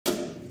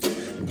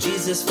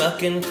Jesus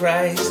fucking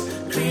Christ.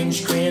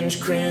 Cringe,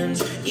 cringe, cringe.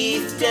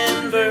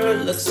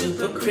 ETHDenver looks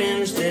super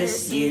cringe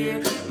this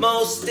year.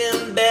 Most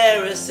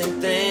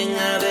embarrassing thing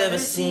I've ever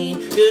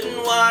seen.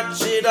 Couldn't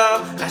watch it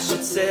all, I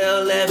should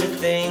sell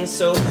everything.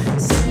 So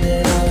send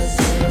it all to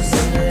zero,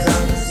 send it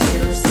all to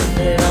zero, send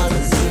it all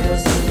to zero,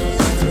 send it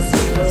all to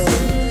zero,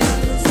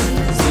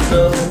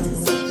 zero.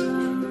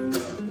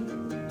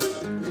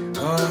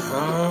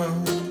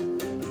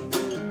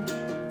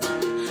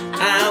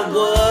 I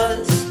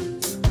was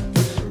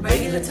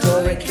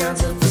regulatory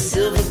counsel for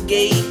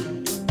Silvergate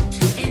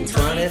in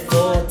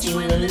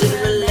 2014, a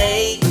little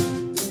late.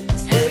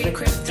 Every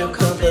crypto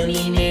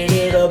company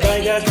needed a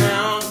bank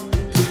account.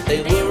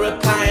 They were a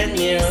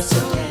pioneer, so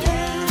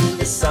yeah,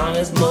 the song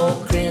is more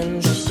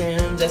cringe,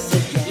 cringe. I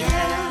said,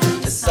 yeah,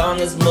 the song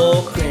is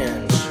more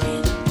cringe.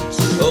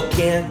 Oh,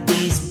 can't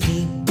these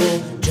people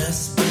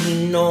just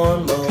be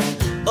normal?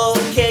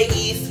 Okay,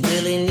 ETH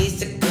really needs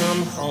to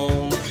come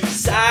home.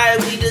 Sigh,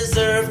 we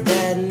deserve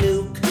that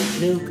nuke,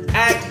 nuke.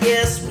 I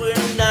guess we're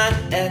not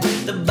at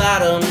the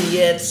bottom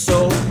yet,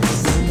 so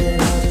send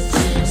it all to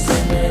zero,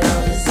 send it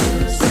all to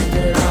zero, send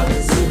it all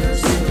to zero,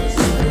 zero,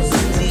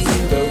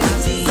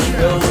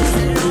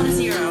 zero,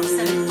 zero,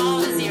 send it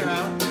all to zero.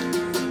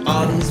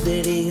 All these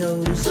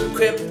videos of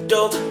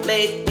crypto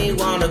make me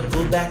wanna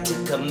go back to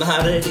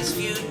commodities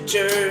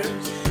futures.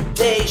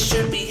 They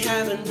should be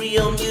having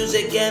real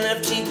music,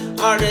 NFT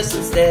artists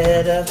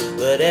instead of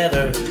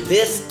whatever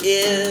this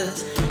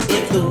is.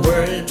 If the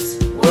words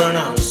weren't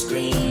on the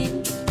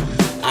screen,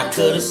 I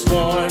could have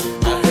sworn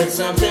I heard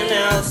something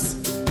else.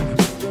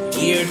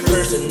 Weird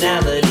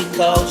personality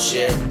called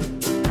shit.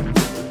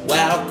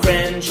 Wow,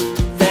 cringe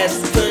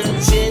fest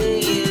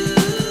continues.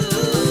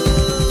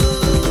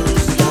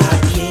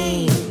 God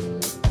came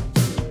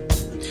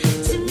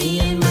to me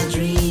in my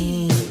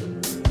dream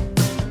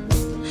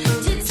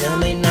to tell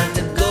me not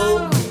to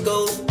go,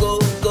 go, go,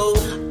 go,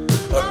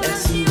 or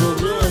else he will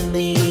ruin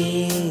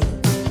me.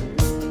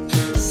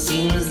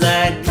 Seems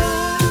like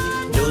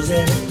knows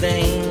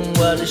everything,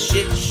 what a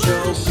shit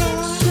show.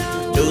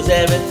 Knows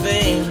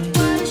everything,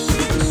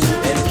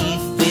 and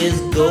ETH is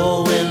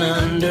going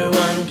under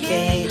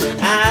 1K.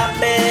 I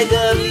beg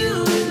of you,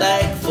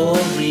 like for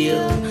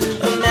real,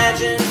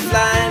 imagine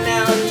flying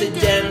out to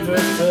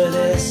Denver for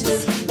this.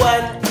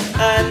 What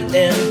an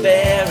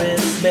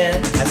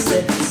embarrassment. I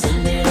said,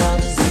 send it all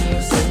to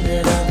zero, send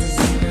it all to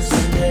zero,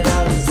 send it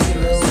all to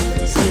zero,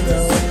 zero,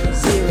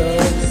 zero,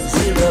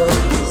 zero.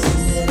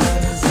 Send it all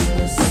to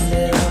zero, send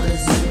it all to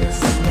zero,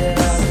 send it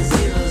all to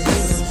zero,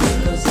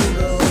 zero,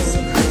 zero, zero.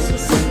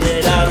 Send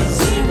it all to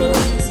zero,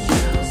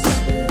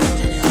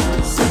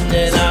 send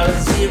it all to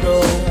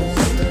zero.